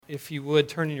If you would,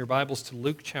 turn in your Bibles to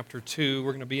Luke chapter 2.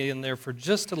 We're going to be in there for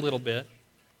just a little bit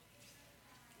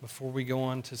before we go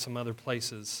on to some other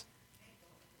places.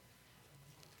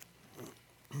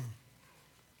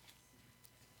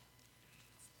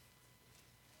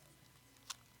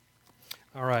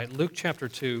 All right, Luke chapter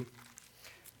 2.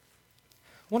 I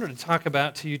wanted to talk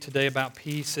to you today about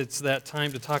peace. It's that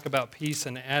time to talk about peace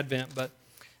and Advent, but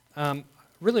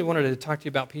really wanted to talk to you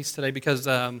about peace today because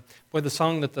the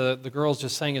song that the girls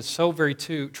just sang is so very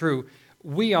true.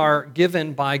 We are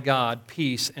given by God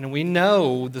peace, and we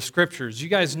know the Scriptures. You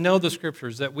guys know the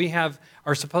Scriptures that we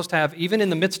are supposed to have, even in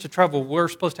the midst of trouble, we're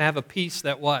supposed to have a peace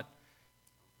that what?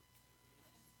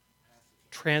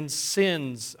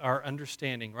 Transcends our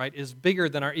understanding, right? Is bigger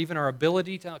than even our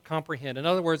ability to comprehend. In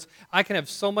other words, I can have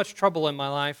so much trouble in my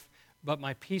life, but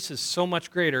my peace is so much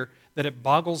greater that it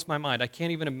boggles my mind. I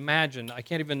can't even imagine, I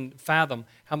can't even fathom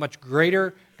how much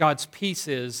greater God's peace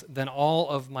is than all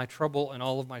of my trouble and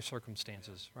all of my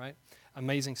circumstances, right?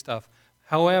 Amazing stuff.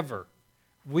 However,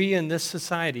 we in this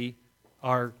society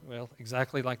are,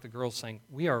 exactly like the girls saying,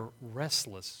 we are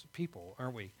restless people,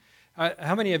 aren't we?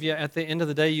 How many of you, at the end of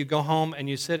the day, you go home and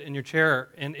you sit in your chair,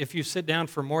 and if you sit down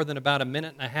for more than about a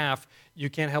minute and a half, you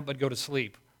can't help but go to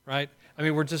sleep, right? I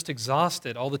mean, we're just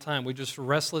exhausted all the time. We're just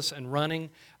restless and running.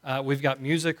 We've got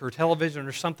music or television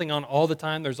or something on all the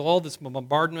time. There's all this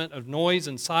bombardment of noise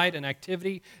and sight and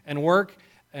activity and work,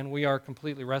 and we are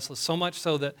completely restless, so much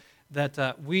so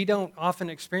that we don't often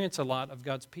experience a lot of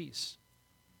God's peace.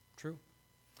 True.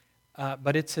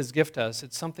 But it's His gift to us.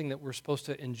 It's something that we're supposed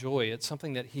to enjoy. It's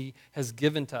something that He has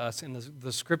given to us, and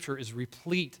the Scripture is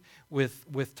replete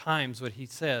with times what He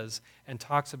says and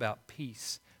talks about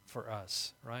peace for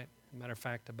us, right? Matter of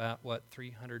fact, about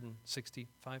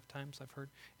 365 times I've heard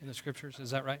in the Scriptures.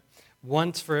 Is that right?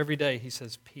 Once for every day, He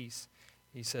says peace.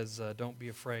 He says, don't be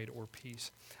afraid, or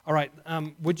peace. All right,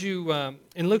 would you,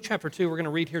 in Luke chapter 2, we're going to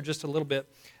read here just a little bit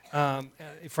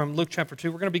from Luke chapter 2.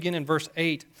 We're going to begin in verse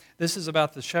 8. This is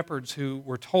about the shepherds who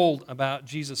were told about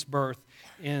Jesus' birth.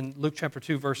 In Luke chapter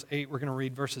 2, verse 8, we're going to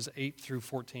read verses 8 through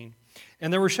 14.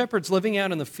 And there were shepherds living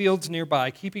out in the fields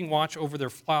nearby, keeping watch over their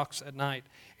flocks at night.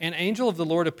 An angel of the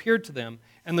Lord appeared to them,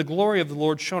 and the glory of the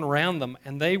Lord shone around them,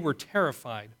 and they were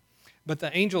terrified. But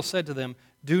the angel said to them,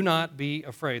 "Do not be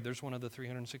afraid." There's one of the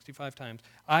 365 times.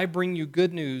 "I bring you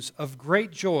good news of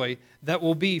great joy that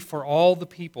will be for all the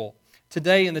people.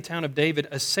 Today in the town of David,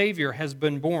 a Savior has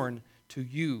been born to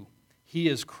you. He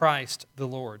is Christ the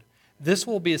Lord. This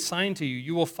will be a sign to you.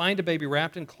 You will find a baby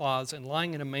wrapped in cloths and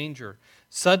lying in a manger."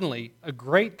 Suddenly, a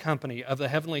great company of the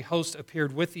heavenly host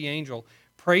appeared with the angel,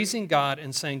 praising God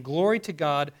and saying, "Glory to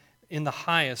God in the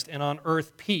highest, and on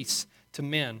earth peace to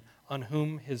men on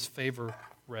whom His favor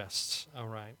rests." All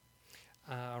right.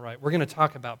 We're going to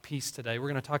talk about peace today. We're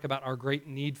going to talk about our great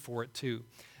need for it too.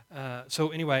 So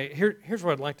anyway, here's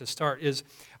where I'd like to start is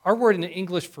our word in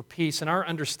English for peace and our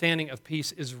understanding of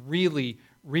peace is really,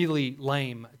 really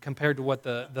lame compared to what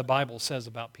the Bible says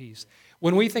about peace.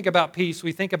 When we think about peace,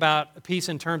 we think about peace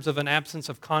in terms of an absence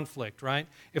of conflict, right?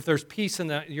 If there's peace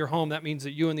in your home, that means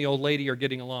that you and the old lady are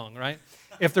getting along, right?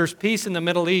 If there's peace in the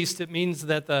Middle East, it means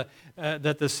that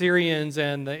the Syrians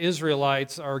and the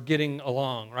Israelites are getting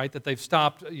along, right? That they've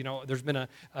stopped, there's been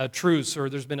a truce or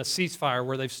there's been a ceasefire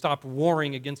where they've stopped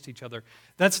warring against each other.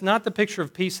 That's not the picture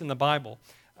of peace in the Bible.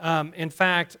 In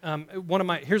fact,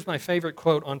 here's my favorite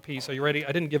quote on peace. Are you ready?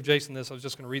 I didn't give Jason this. I was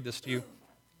just going to read this to you.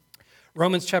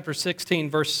 Romans chapter 16,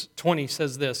 verse 20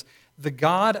 says this, "The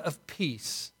God of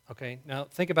peace," okay, now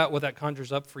think about what that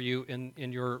conjures up for you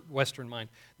in your Western mind.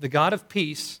 "The God of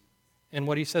peace," and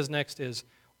what he says next is,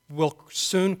 "will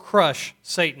soon crush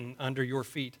Satan under your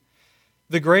feet.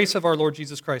 The grace of our Lord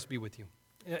Jesus Christ be with you."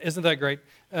 Isn't that great?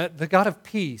 The God of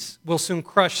peace will soon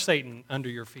crush Satan under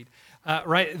your feet.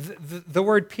 Right? The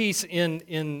word peace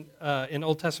in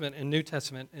Old Testament and New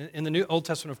Testament, in the Old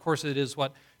Testament, of course, it is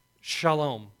what?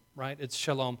 Shalom. Right? It's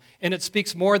shalom. And it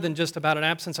speaks more than just about an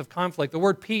absence of conflict. The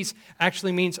word peace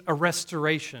actually means a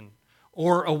restoration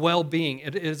or a well-being.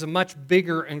 It is a much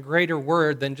bigger and greater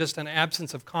word than just an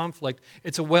absence of conflict.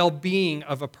 It's a well-being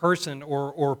of a person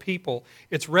or people.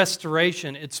 It's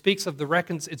restoration. It speaks of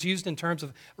it's used in terms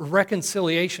of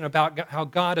reconciliation, about how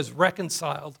God has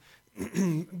reconciled,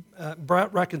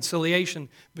 brought reconciliation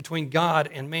between God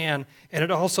and man. And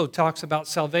it also talks about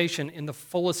salvation in the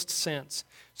fullest sense.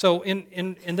 So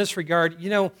in this regard,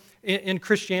 in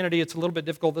Christianity, it's a little bit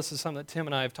difficult. This is something that Tim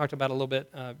and I have talked about a little bit.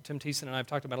 Tim Thiessen and I have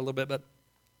talked about a little bit. But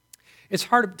it's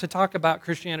hard to talk about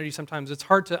Christianity sometimes. It's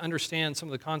hard to understand some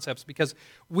of the concepts because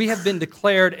we have been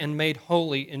declared and made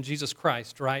holy in Jesus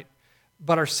Christ, right?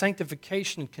 But our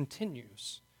sanctification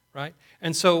continues. right?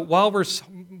 And so while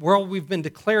we've been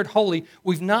declared holy,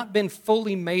 we've not been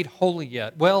fully made holy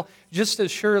yet. Well, just as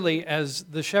surely as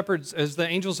the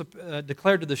angels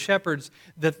declared to the shepherds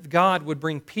that God would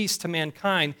bring peace to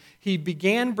mankind, he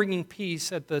began bringing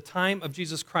peace at the time of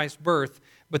Jesus Christ's birth,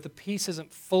 but the peace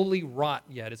isn't fully wrought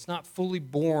yet. It's not fully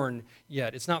born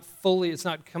yet. It's not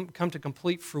come to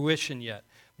complete fruition yet.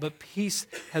 But peace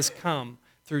has come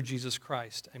through Jesus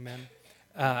Christ. Amen.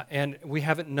 And we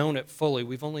haven't known it fully.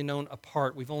 We've only known a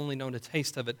part. We've only known a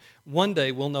taste of it. One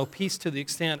day we'll know peace to the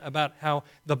extent about how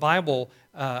the Bible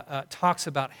talks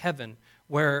about heaven,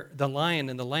 where the lion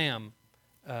and the lamb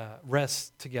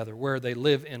rest together, where they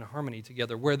live in harmony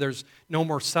together, where there's no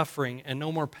more suffering and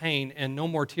no more pain and no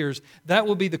more tears. That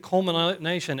will be the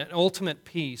culmination and ultimate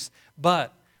peace.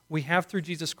 But we have, through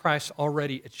Jesus Christ,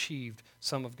 already achieved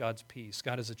some of God's peace.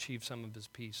 God has achieved some of his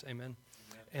peace. Amen.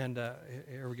 And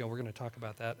here we go. We're going to talk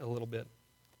about that a little bit.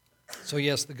 So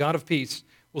yes, the God of peace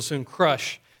will soon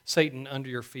crush Satan under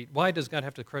your feet. Why does God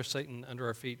have to crush Satan under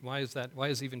our feet? Why is that? Why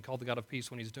is he even called the God of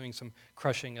peace when he's doing some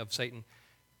crushing of Satan?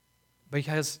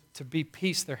 Because to be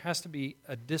peace, there has to be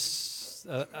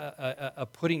a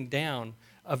putting down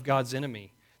of God's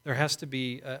enemy. There has to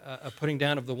be a putting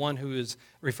down of the one who is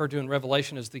referred to in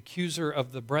Revelation as the accuser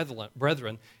of the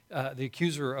brethren, the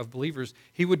accuser of believers.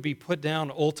 He would be put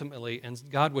down ultimately, and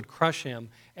God would crush him.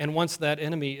 And once that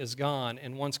enemy is gone,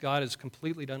 and once God has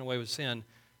completely done away with sin,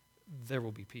 there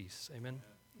will be peace. Amen?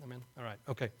 Amen? All right,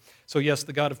 okay. So yes,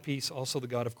 the God of peace, also the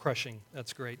God of crushing.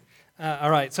 That's great.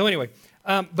 All right, so anyway,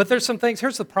 but there's some things.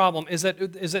 Here's the problem, is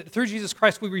that through Jesus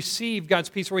Christ we receive God's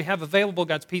peace, or we have available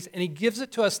God's peace, and he gives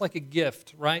it to us like a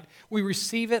gift, right? We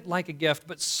receive it like a gift,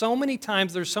 but so many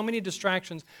times there's so many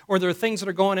distractions, or there are things that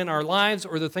are going in our lives,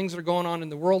 or there are things that are going on in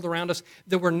the world around us,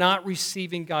 that we're not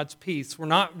receiving God's peace. We're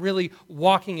not really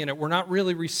walking in it. We're not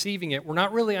really receiving it. We're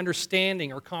not really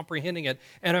understanding or comprehending it.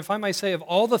 And if I might say, of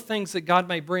all the things that God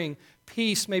may bring,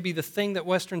 peace may be the thing that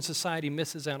Western society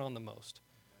misses out on the most.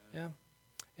 Yeah?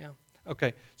 Yeah.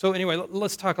 Okay. So anyway,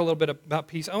 let's talk a little bit about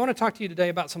peace. I want to talk to you today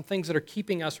about some things that are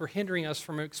keeping us or hindering us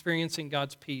from experiencing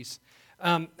God's peace.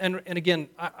 And again,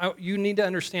 you need to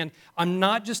understand, I'm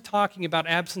not just talking about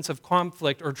absence of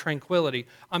conflict or tranquility.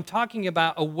 I'm talking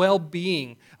about a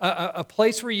well-being, a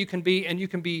place where you can be, and you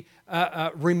can be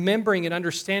remembering and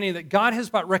understanding that God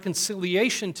has brought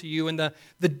reconciliation to you, and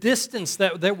the distance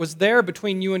that was there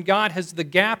between you and God, the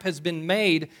gap has been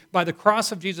made by the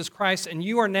cross of Jesus Christ, and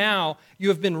you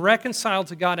have been reconciled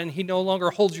to God, and he no longer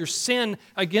holds your sin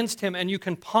against him, and you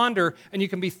can ponder, and you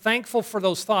can be thankful for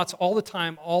those thoughts all the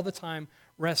time,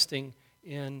 resting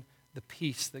in the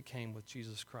peace that came with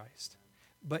Jesus Christ.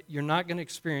 But you're not going to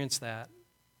experience that,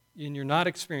 and you're not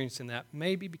experiencing that,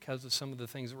 maybe because of some of the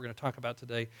things that we're going to talk about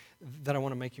today that I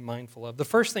want to make you mindful of. The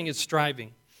first thing is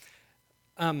striving.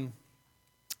 A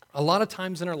lot of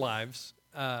times in our lives,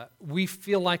 we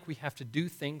feel like we have to do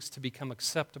things to become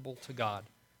acceptable to God,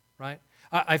 right?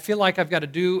 I feel like I've got to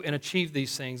do and achieve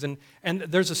these things. And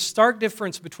there's a stark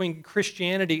difference between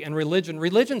Christianity and religion.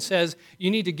 Religion says you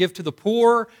need to give to the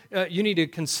poor, you need to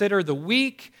consider the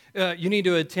weak, you need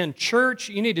to attend church,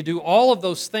 you need to do all of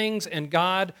those things, and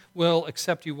God will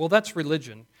accept you. Well, that's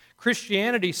religion.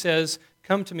 Christianity says,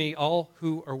 come to me, all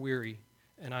who are weary,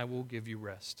 and I will give you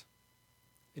rest.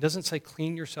 It doesn't say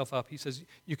clean yourself up. He says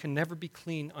you can never be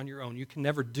clean on your own. You can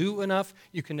never do enough.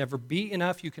 You can never be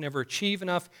enough. You can never achieve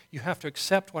enough. You have to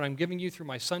accept what I'm giving you through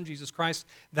my Son, Jesus Christ.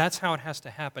 That's how it has to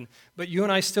happen. But you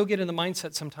and I still get in the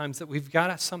mindset sometimes that we've got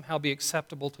to somehow be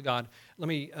acceptable to God. Let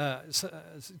me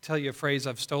tell you a phrase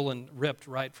I've ripped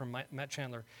right from Matt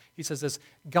Chandler. He says this: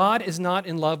 God is not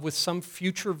in love with some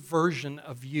future version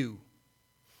of you.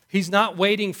 He's not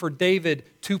waiting for David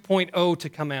 2.0 to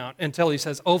come out until he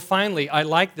says, oh, finally, I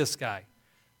like this guy,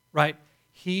 right?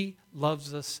 He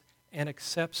loves us and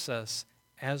accepts us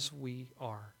as we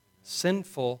are,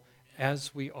 sinful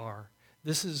as we are.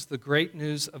 This is the great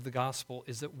news of the gospel,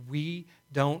 is that we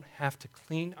don't have to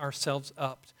clean ourselves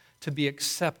up to be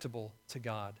acceptable to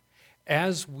God.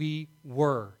 As we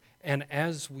were and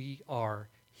as we are,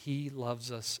 he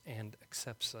loves us and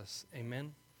accepts us.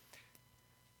 Amen?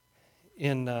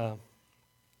 In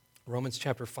Romans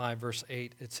chapter 5, verse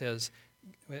 8, it says,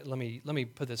 let me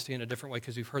put this to you in a different way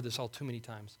because we've heard this all too many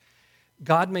times.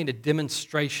 God made a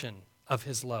demonstration of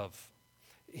his love.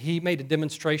 He made a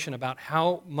demonstration about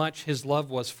how much his love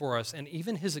was for us and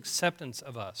even his acceptance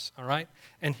of us, all right?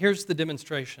 And here's the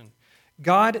demonstration.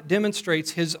 God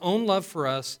demonstrates his own love for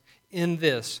us in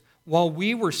this: while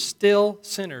we were still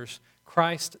sinners,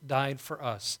 Christ died for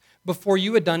us. Before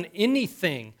you had done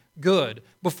anything good,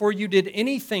 before you did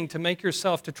anything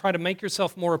to try to make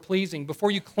yourself more pleasing, before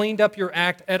you cleaned up your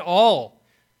act at all,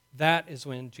 That is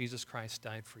when Jesus Christ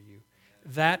died for you.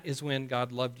 That is when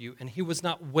God loved you. And he was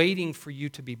not waiting for you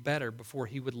to be better before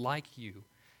he would like you.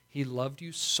 He loved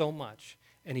you so much,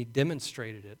 and he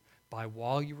demonstrated it by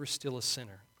while you were still a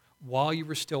sinner, while you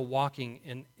were still walking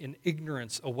in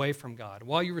ignorance away from God,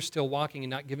 while you were still walking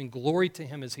and not giving glory to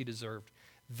him as he deserved.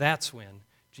 That's when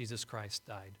Jesus Christ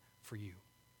died for you.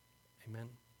 Amen?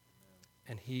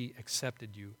 And he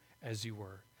accepted you as you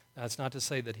were. That's not to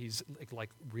say that he's like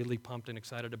really pumped and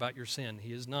excited about your sin.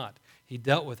 He is not. He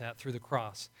dealt with that through the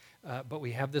cross. But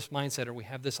we have this mindset, or we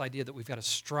have this idea that we've got to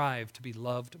strive to be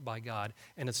loved by God,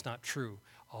 and it's not true.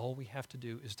 All we have to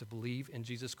do is to believe in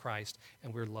Jesus Christ,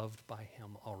 and we're loved by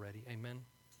him already. Amen?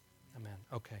 Amen.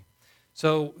 Okay.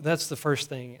 So that's the first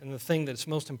thing, and the thing that's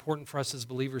most important for us as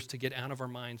believers to get out of our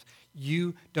minds.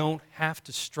 You don't have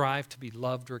to strive to be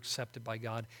loved or accepted by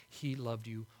God. He loved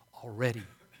you already.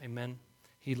 Amen?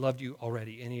 He loved you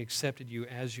already, and he accepted you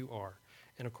as you are.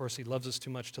 And of course, he loves us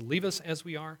too much to leave us as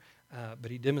we are,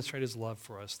 but he demonstrated his love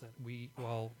for us, that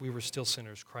while we were still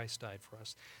sinners, Christ died for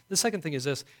us. The second thing is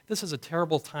this. This is a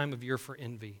terrible time of year for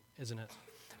envy, isn't it?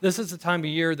 This is the time of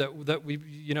year that we,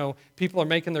 people are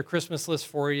making their Christmas list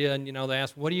for you, and, they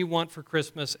ask, what do you want for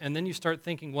Christmas? And then you start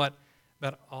thinking, what?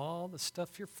 About all the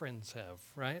stuff your friends have,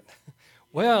 right?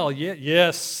 Well,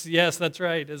 yes, that's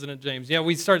right, isn't it, James? Yeah,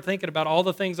 we start thinking about all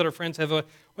the things that our friends have.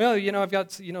 I've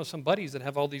got, some buddies that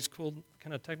have all these cool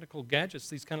kind of technical gadgets,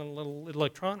 these kind of little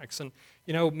electronics. And,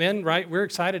 men, right, we're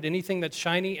excited. Anything that's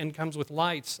shiny and comes with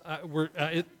lights,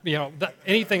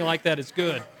 anything like that is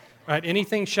good, right?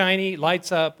 Anything shiny,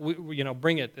 lights up,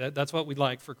 bring it. That's what we'd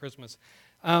like for Christmas.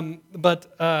 But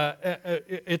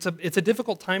it's a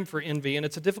difficult time for envy, and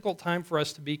it's a difficult time for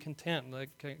us to be content,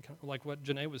 like what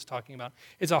Janae was talking about.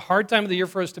 It's a hard time of the year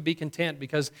for us to be content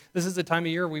because this is the time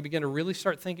of year we begin to really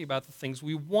start thinking about the things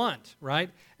we want,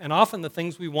 right? And often the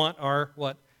things we want are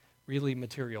what? Really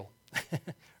material,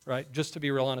 right? Just to be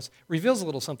real honest. Reveals a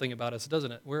little something about us,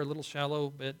 doesn't it? We're a little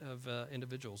shallow bit of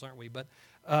individuals, aren't we? But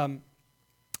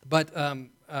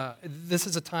this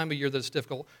is a time of year that's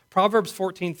difficult. Proverbs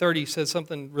 14:30 says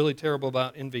something really terrible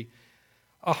about envy.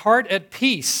 A heart at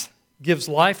peace gives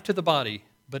life to the body,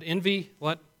 but envy,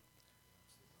 what?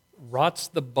 Rots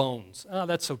the bones. Oh,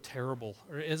 that's so terrible.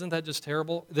 Isn't that just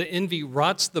terrible? The envy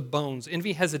rots the bones.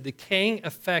 Envy has a decaying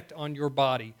effect on your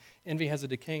body. Envy has a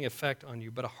decaying effect on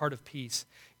you, but a heart of peace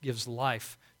gives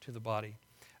life to the body.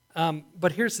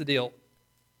 But here's the deal.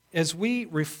 As we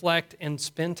reflect and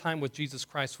spend time with Jesus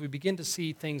Christ, we begin to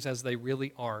see things as they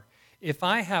really are. If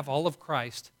I have all of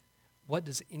Christ, what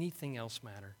does anything else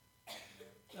matter?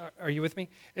 Are you with me?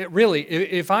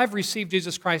 If I've received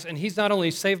Jesus Christ, and he's not only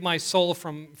saved my soul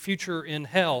from future in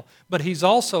hell, but he's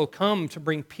also come to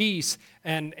bring peace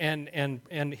and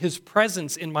his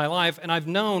presence in my life, and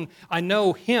I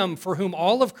know him for whom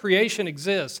all of creation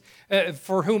exists,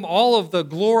 for whom all of the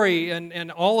glory and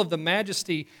all of the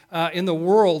majesty in the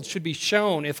world should be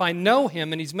shown. If I know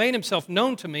him and he's made himself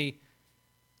known to me,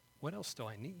 what else do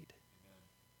I need?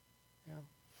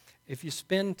 If you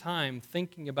spend time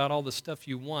thinking about all the stuff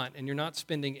you want and you're not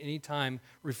spending any time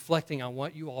reflecting on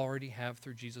what you already have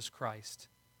through Jesus Christ,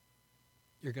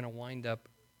 you're going to wind up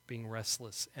being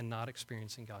restless and not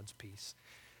experiencing God's peace.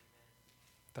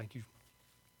 Thank you.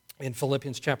 In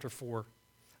Philippians chapter 4,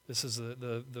 this is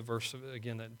the verse,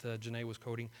 again, that Janae was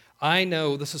quoting. I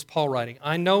know, this is Paul writing,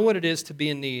 I know what it is to be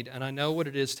in need, and I know what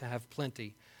it is to have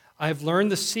plenty. I have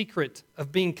learned the secret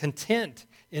of being content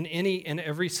in any and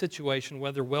every situation,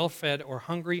 whether well-fed or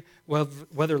hungry,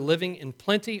 whether living in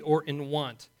plenty or in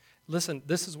want. Listen,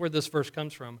 this is where this verse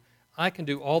comes from. I can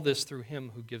do all this through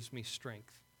him who gives me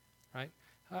strength, right?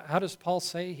 How does Paul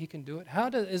say he can do it?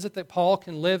 Is it that Paul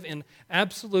can live in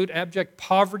absolute abject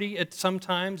poverty at some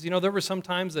times? There were some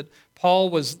times that Paul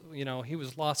was, he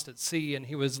was lost at sea and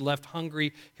he was left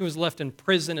hungry. He was left in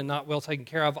prison and not well taken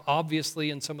care of, obviously,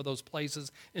 in some of those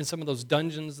places, in some of those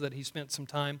dungeons that he spent some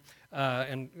time.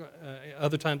 And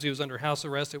other times he was under house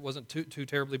arrest. It wasn't too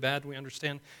terribly bad, we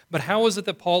understand. But how is it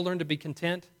that Paul learned to be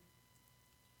content?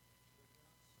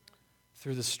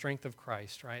 Through the strength of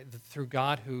Christ, right? Through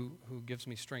God who gives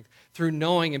me strength. Through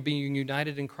knowing and being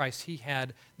united in Christ, he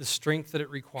had the strength that it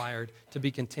required to be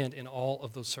content in all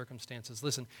of those circumstances.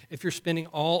 Listen, if you're spending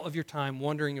all of your time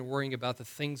wondering and worrying about the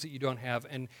things that you don't have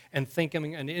and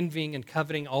thinking and envying and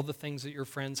coveting all the things that your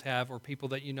friends have or people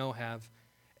that you know have,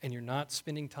 and you're not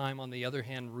spending time, on the other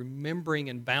hand, remembering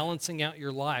and balancing out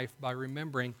your life by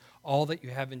remembering all that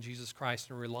you have in Jesus Christ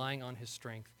and relying on his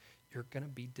strength, you're going to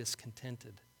be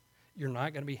discontented. You're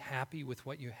not going to be happy with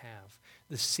what you have.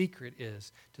 The secret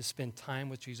is to spend time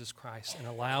with Jesus Christ and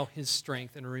allow his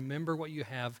strength and remember what you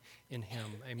have in him.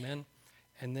 Amen?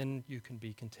 and then you can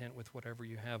be content with whatever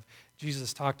you have.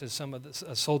 Jesus talked to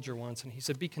a soldier once, and he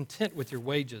said, be content with your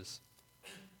wages.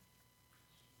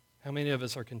 How many of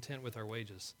us are content with our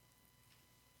wages?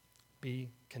 Be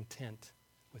content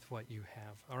with what you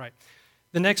have. All right.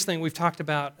 The next thing we've talked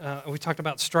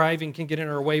about striving can get in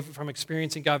our way from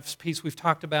experiencing God's peace. We've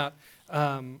talked about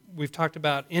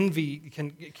envy can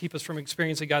keep us from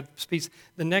experiencing God's peace.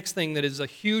 The next thing that is a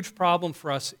huge problem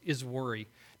for us is worry.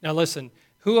 Now listen,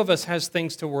 who of us has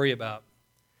things to worry about?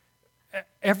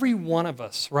 Every one of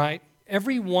us, right?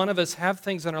 Every one of us have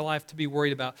things in our life to be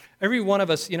worried about. Every one of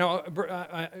us,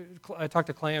 I talked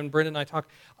to Clay and Brendan and I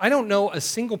talked. I don't know a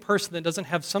single person that doesn't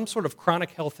have some sort of chronic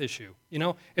health issue.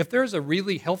 If there's a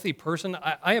really healthy person,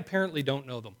 I apparently don't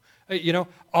know them.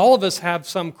 All of us have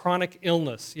some chronic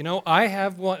illness. I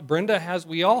have one, Brenda has,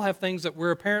 we all have things that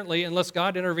we're apparently, unless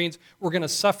God intervenes, we're going to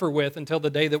suffer with until the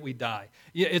day that we die.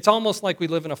 It's almost like we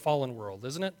live in a fallen world,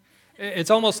 isn't it?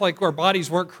 It's almost like our bodies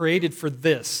weren't created for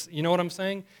this. You know what I'm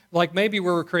saying? Like maybe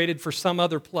we were created for some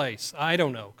other place. I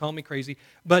don't know. Call me crazy.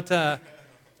 But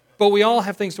we all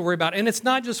have things to worry about. And it's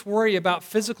not just worry about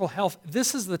physical health.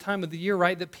 This is the time of the year,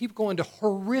 right, that people go into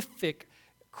horrific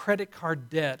credit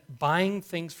card debt buying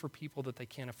things for people that they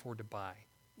can't afford to buy.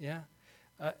 Yeah?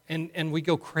 And we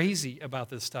go crazy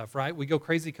about this stuff, right? We go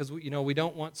crazy because we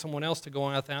don't want someone else to go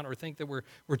out or think that we're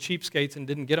cheapskates and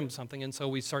didn't get them something, and so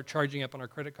we start charging up on our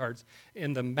credit cards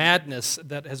in the madness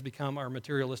that has become our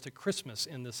materialistic Christmas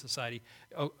in this society.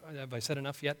 Oh, have I said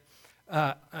enough yet?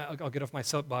 I'll get off my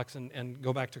soapbox and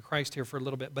go back to Christ here for a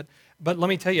little bit. But let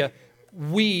me tell you,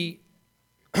 we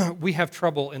have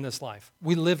trouble in this life.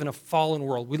 We live in a fallen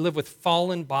world. We live with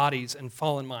fallen bodies and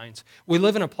fallen minds. We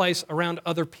live in a place around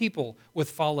other people with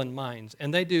fallen minds,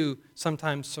 and they do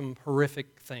sometimes some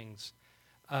horrific things.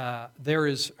 There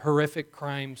is horrific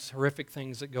crimes, horrific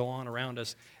things that go on around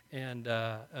us, and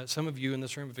some of you in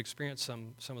this room have experienced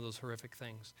some of those horrific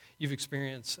things. You've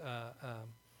experienced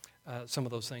some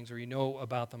of those things, or you know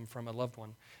about them from a loved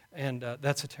one, and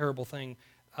that's a terrible thing.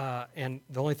 And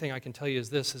the only thing I can tell you is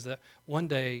this, is that one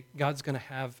day God's going to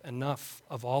have enough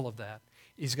of all of that.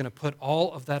 He's going to put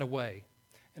all of that away,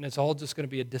 and it's all just going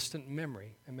to be a distant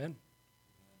memory. Amen?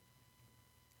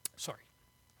 Sorry.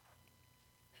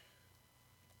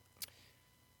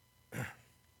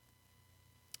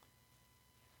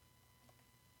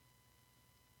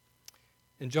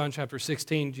 In John chapter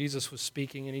 16, Jesus was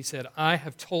speaking, and he said, I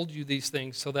have told you these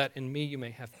things so that in me you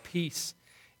may have peace.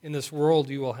 In this world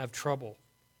you will have trouble.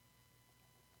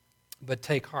 But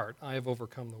take heart, I have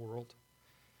overcome the world.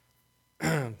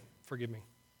 Forgive me.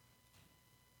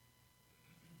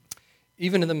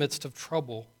 Even in the midst of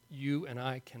trouble, you and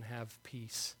I can have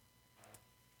peace.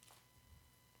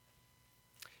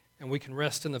 And we can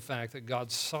rest in the fact that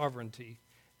God's sovereignty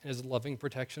and His loving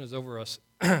protection is over us.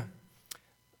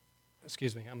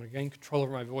 Excuse me, I'm going to gain control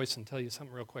over my voice and tell you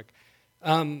something real quick.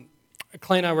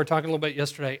 Clay and I were talking a little bit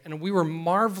yesterday, and we were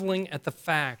marveling at the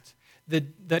fact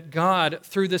that God,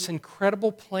 through this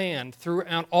incredible plan,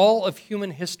 throughout all of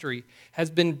human history, has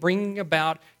been bringing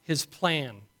about His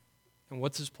plan. And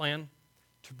what's His plan?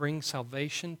 To bring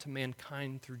salvation to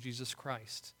mankind through Jesus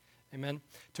Christ. Amen?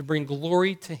 To bring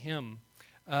glory to Him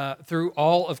through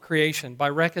all of creation by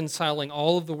reconciling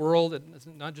all of the world,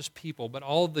 not just people, but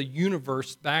all of the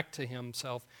universe back to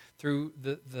Himself through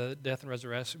the death and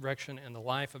resurrection and the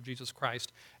life of Jesus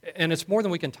Christ. And it's more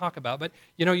than we can talk about. But,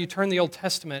 you turn the Old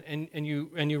Testament and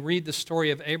you read the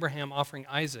story of Abraham offering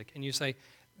Isaac, and you say,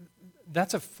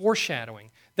 that's a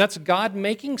foreshadowing. That's God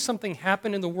making something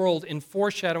happen in the world in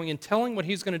foreshadowing and telling what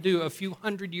He's going to do a few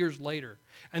hundred years later.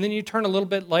 And then you turn a little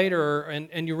bit later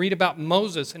and you read about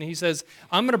Moses, and he says,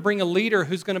 I'm going to bring a leader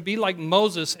who's going to be like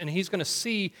Moses, and he's going to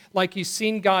see like he's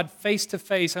seen God face to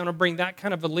face. I'm going to bring that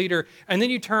kind of a leader. And then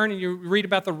you turn and you read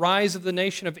about the rise of the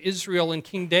nation of Israel and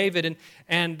King David,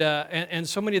 and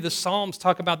so many of the Psalms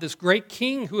talk about this great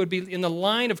king who would be in the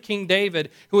line of King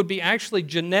David, who would be actually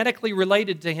genetically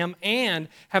related to him and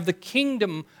have the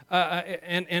kingdom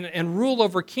and rule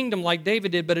over kingdom like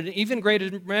David did, but in an even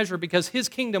greater measure because his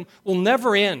kingdom will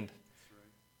never end.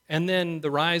 And then the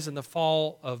rise and the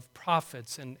fall of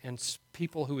prophets and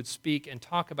people who would speak and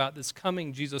talk about this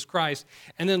coming Jesus Christ.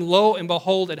 And then lo and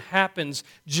behold, it happens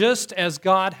just as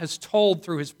God has told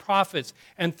through His prophets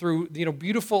and through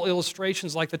beautiful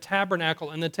illustrations like the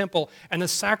tabernacle and the temple and the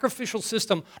sacrificial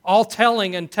system, all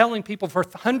telling people for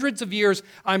hundreds of years,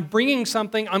 I'm bringing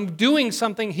something, I'm doing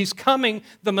something, He's coming,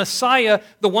 the Messiah,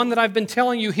 the one that I've been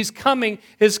telling you, He's coming,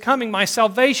 my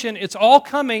salvation, it's all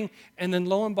coming. And then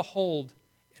lo and behold,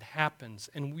 happens.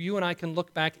 And you and I can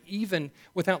look back even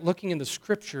without looking in the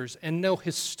Scriptures and know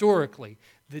historically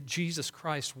that Jesus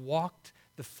Christ walked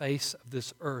the face of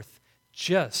this earth,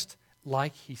 just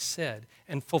like he said,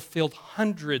 and fulfilled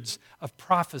hundreds of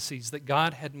prophecies that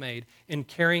God had made in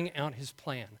carrying out his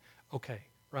plan. Okay,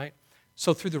 right?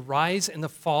 So through the rise and the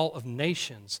fall of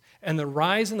nations, and the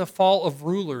rise and the fall of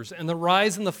rulers, and the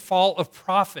rise and the fall of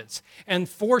prophets, and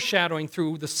foreshadowing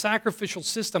through the sacrificial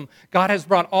system, God has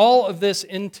brought all of this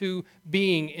into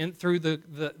being through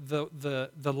the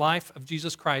life of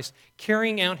Jesus Christ,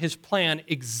 carrying out his plan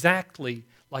exactly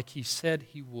like he said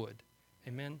he would.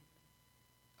 Amen?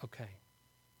 Okay.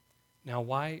 Now,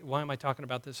 why am I talking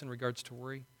about this in regards to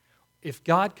worry? If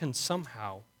God can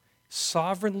somehow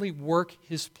sovereignly work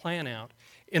his plan out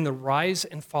in the rise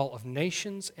and fall of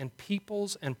nations and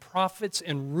peoples and prophets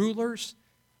and rulers,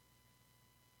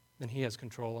 then he has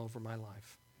control over my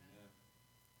life.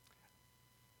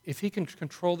 If he can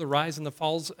control the rise and the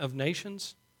falls of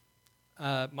nations,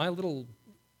 my little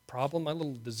problem, my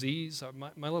little disease,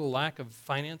 my little lack of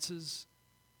finances,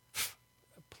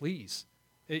 please.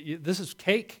 This is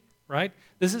cake, right?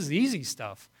 This is easy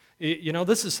stuff.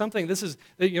 This is something,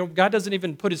 God doesn't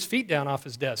even put his feet down off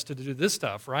his desk to do this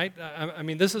stuff, right? I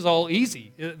mean, this is all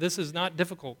easy. This is not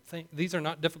difficult. These are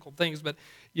not difficult things, but,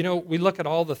 we look at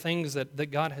all the things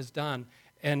that God has done,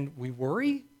 and we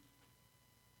worry?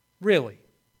 Really?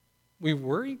 We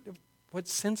worry? What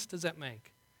sense does that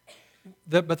make?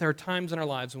 But there are times in our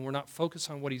lives when we're not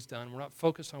focused on what he's done, we're not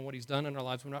focused on what he's done in our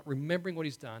lives, we're not remembering what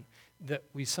he's done, that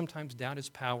we sometimes doubt his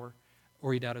power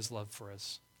or we doubt his love for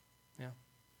us. Yeah.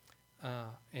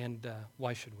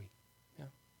 Why should we? Yeah.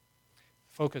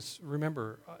 Focus,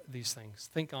 remember these things.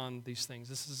 Think on these things.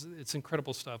 It's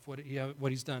incredible stuff, what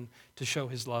he's done to show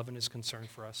his love and his concern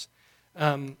for us.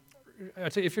 I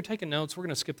tell you, if you're taking notes, we're going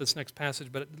to skip this next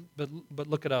passage, but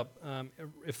look it up.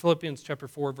 Philippians chapter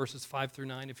 4, verses 5 through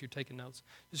 9, if you're taking notes.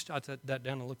 Just jot that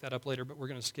down and look that up later, but we're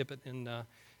going to skip it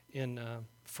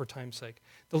for time's sake.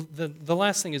 The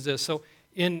last thing is this. So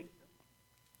in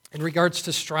regards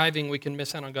to striving, we can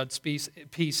miss out on God's peace.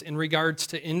 In regards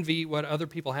to envy, what other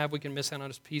people have, we can miss out on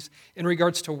his peace. In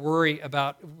regards to worry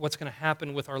about what's going to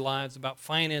happen with our lives, about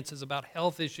finances, about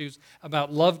health issues,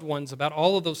 about loved ones, about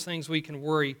all of those things, we can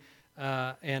worry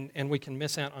and we can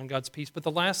miss out on God's peace. But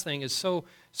the last thing is so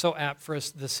apt for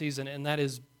us this season, and that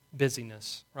is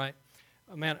busyness, right?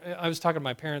 Man, I was talking to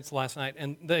my parents last night,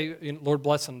 and they, Lord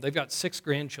bless them, they've got 6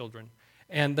 grandchildren.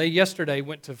 And they yesterday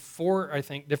went to 4, I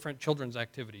think, different children's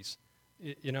activities,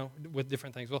 with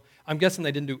different things. Well, I'm guessing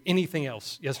they didn't do anything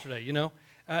else yesterday,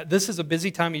 This is a busy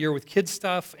time of year with kids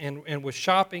stuff and with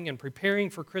shopping and preparing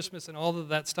for Christmas and all of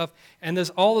that stuff. And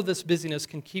all of this busyness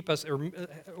can keep us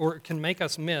or can make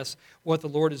us miss what the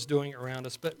Lord is doing around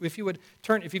us. But if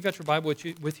you've got your Bible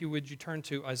with you, would you turn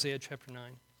to Isaiah chapter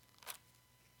 9?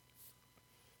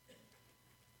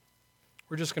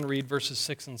 We're just going to read verses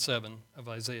 6 and 7 of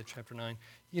Isaiah chapter 9.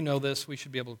 You know this. We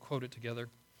should be able to quote it together.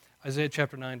 Isaiah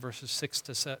chapter 9, verses 6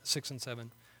 and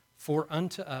 7. For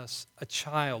unto us a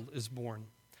child is born.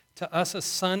 To us a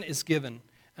son is given,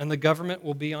 and the government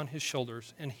will be on his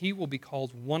shoulders, and he will be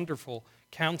called Wonderful,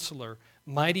 Counselor,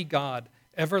 Mighty God,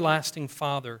 Everlasting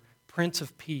Father, Prince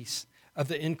of Peace. Of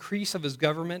the increase of his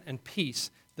government and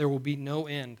peace there will be no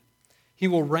end. He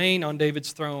will reign on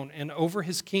David's throne and over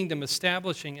his kingdom,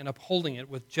 establishing and upholding it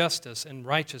with justice and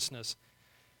righteousness.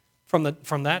 From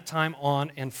that time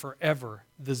on and forever,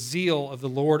 the zeal of the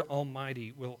Lord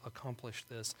Almighty will accomplish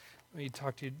this.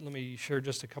 Let me share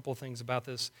just a couple of things about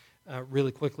this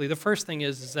really quickly. The first thing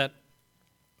is that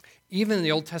even in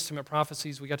the Old Testament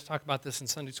prophecies, we got to talk about this in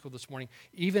Sunday school this morning,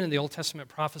 even in the Old Testament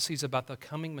prophecies about the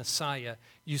coming Messiah,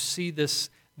 you see this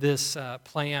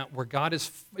play out where God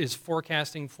is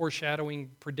forecasting,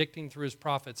 foreshadowing, predicting through his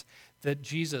prophets that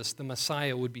Jesus, the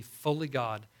Messiah, would be fully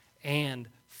God and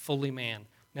fully man.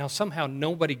 Now, somehow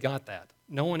nobody got that.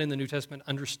 No one in the New Testament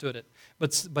understood it.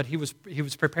 But he was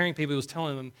preparing people. He was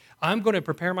telling them, I'm going to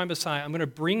prepare my Messiah. I'm going to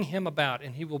bring him about,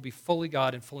 and he will be fully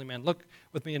God and fully man. Look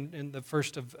with me in the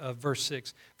first of verse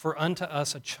 6. For unto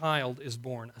us a child is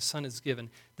born, a son is given.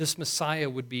 This Messiah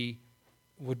would be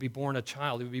born a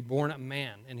child. He would be born a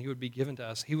man, and he would be given to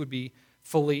us. He would be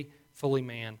fully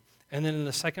man. And then in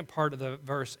the second part of the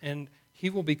verse, and he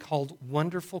will be called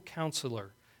Wonderful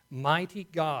Counselor, Mighty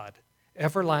God,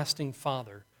 Everlasting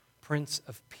Father, Prince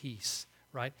of Peace,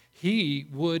 right? He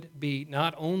would be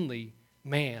not only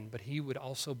man, but he would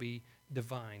also be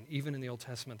divine. Even in the Old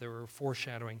Testament, they were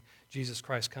foreshadowing Jesus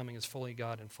Christ coming as fully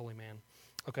God and fully man.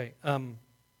 Okay,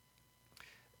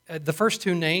 The first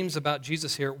two names about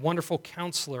Jesus here, Wonderful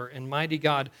Counselor and Mighty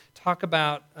God, talk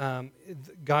about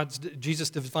Jesus'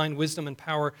 divine wisdom and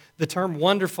power. The term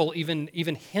wonderful even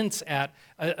hints at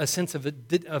a sense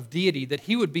of deity, that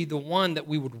he would be the one that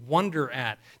we would wonder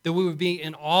at, that we would be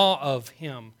in awe of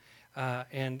him,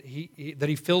 and that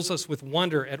he fills us with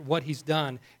wonder at what he's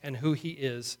done and who he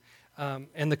is.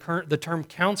 And the term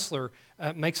counselor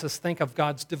makes us think of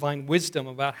God's divine wisdom,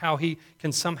 about how he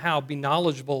can somehow be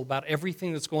knowledgeable about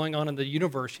everything that's going on in the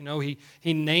universe. You know, he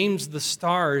names the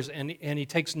stars, and he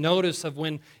takes notice of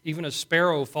when even a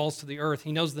sparrow falls to the earth.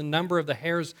 He knows the number of the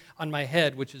hairs on my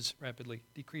head, which is rapidly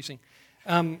decreasing.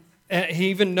 He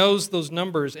even knows those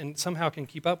numbers and somehow can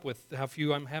keep up with how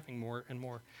few I'm having, more and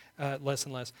more, less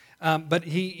and less. But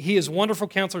he is Wonderful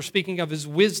Counselor, speaking of his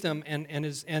wisdom,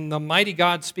 and the Mighty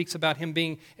God speaks about him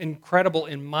being incredible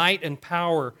in might and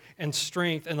power and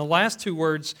strength. And the last two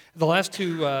words, the last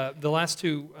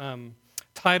two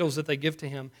titles that they give to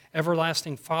him,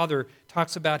 Everlasting Father,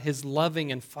 talks about his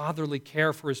loving and fatherly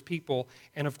care for his people,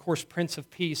 and of course, Prince of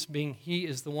Peace, being he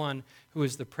is the one who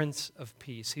is the Prince of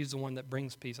Peace. He's the one that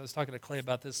brings peace. I was talking to Clay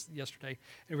about this yesterday,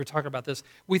 and we were talking about this.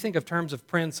 We think of terms of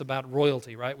prince about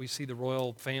royalty, right? We see the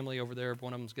royal family over there. If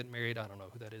one of them's getting married, I don't know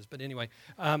who that is, but anyway,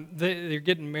 they're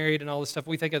getting married and all this stuff.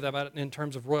 We think of that in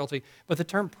terms of royalty, but the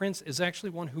term prince is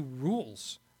actually one who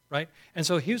rules, right? And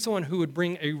so he's the one who would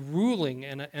bring a ruling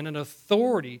and an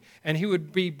authority, and he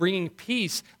would be bringing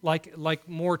peace, like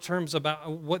more terms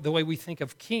about the way we think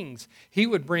of kings. He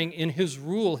would bring, in his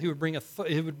rule, he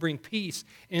would bring peace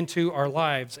into our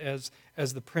lives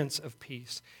as the Prince of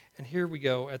Peace. And here we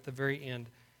go at the very end.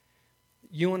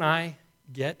 You and I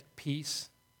get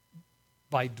peace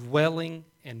by dwelling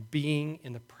and being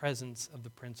in the presence of the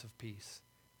Prince of Peace.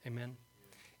 Amen.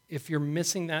 If you're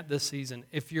missing that this season,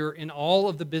 if you're in all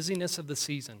of the busyness of the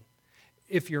season,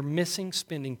 if you're missing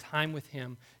spending time with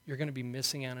him, you're going to be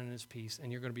missing out on his peace,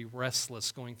 and you're going to be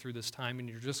restless going through this time, and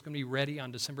you're just going to be ready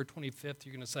on December 25th.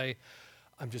 You're going to say,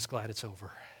 I'm just glad it's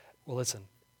over. Well, listen,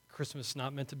 Christmas is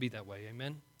not meant to be that way.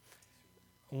 Amen?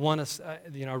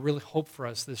 I really hope for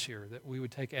us this year that we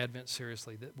would take Advent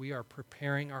seriously, that we are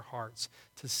preparing our hearts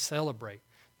to celebrate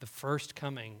the first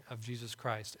coming of Jesus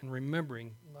Christ, and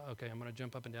remembering, okay, I'm going to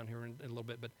jump up and down here in a little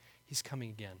bit, but he's coming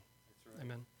again. That's right.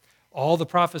 Amen. All the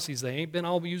prophecies, they ain't been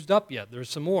all used up yet. There's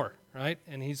some more, right?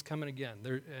 And he's coming again.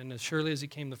 And as surely as he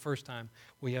came the first time,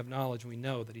 we have knowledge, we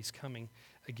know that he's coming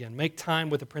again. Make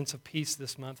time with the Prince of Peace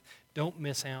this month. Don't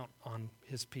miss out on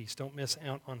his peace. Don't miss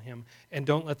out on him. And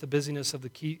don't let the busyness of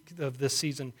this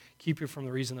season keep you from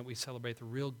the reason that we celebrate the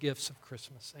real gifts of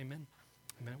Christmas. Amen.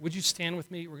 Amen. Would you stand with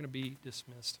me? We're going to be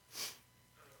dismissed.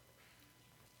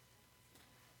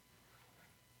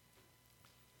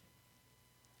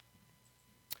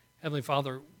 Heavenly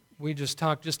Father, we just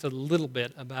talked just a little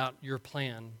bit about your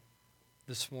plan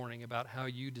this morning, about how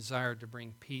you desire to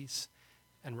bring peace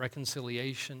and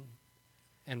reconciliation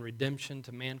and redemption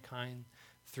to mankind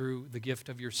through the gift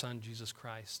of your Son, Jesus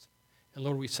Christ. And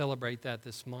Lord, we celebrate that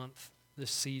this month, this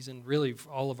season, really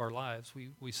all of our lives.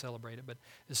 We celebrate it, but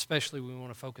especially we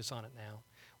want to focus on it now.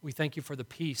 We thank you for the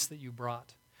peace that you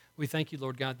brought. We thank you,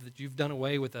 Lord God, that you've done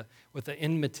away with the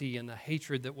enmity and the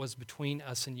hatred that was between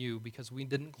us and you, because we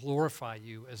didn't glorify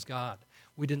you as God.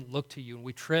 We didn't look to you, and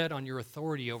we tread on your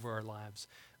authority over our lives.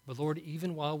 But Lord,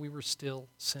 even while we were still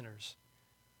sinners,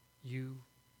 you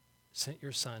sent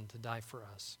your Son to die for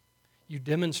us. You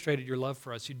demonstrated your love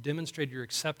for us. You demonstrated your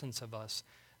acceptance of us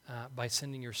by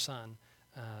sending your Son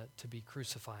to be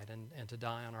crucified and to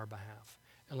die on our behalf.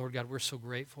 And Lord God, we're so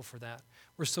grateful for that.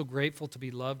 We're so grateful to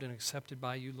be loved and accepted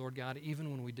by you, Lord God,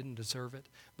 even when we didn't deserve it,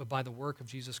 but by the work of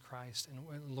Jesus Christ.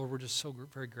 And Lord, we're just so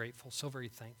very grateful, so very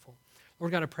thankful.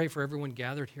 Lord God, I pray for everyone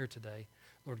gathered here today,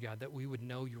 Lord God, that we would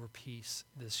know your peace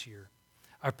this year.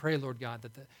 I pray, Lord God,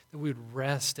 that we would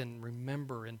rest and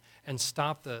remember and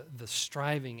stop the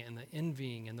striving and the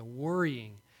envying and the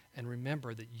worrying, and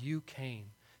remember that you came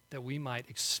that we might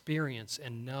experience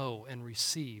and know and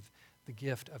receive the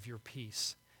gift of your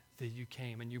peace that you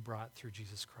came and you brought through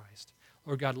Jesus Christ.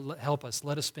 Lord God, help us.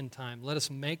 Let us spend time. Let us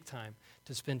make time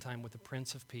to spend time with the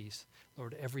Prince of Peace,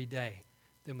 Lord, every day,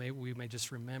 that we may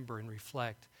just remember and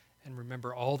reflect and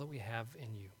remember all that we have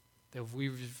in you, that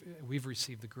we've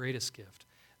received the greatest gift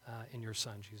in your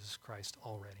Son, Jesus Christ,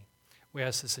 already. We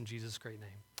ask this in Jesus' great name.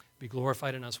 Be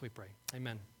glorified in us, we pray.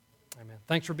 Amen. Amen.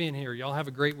 Thanks for being here. Y'all have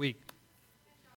a great week.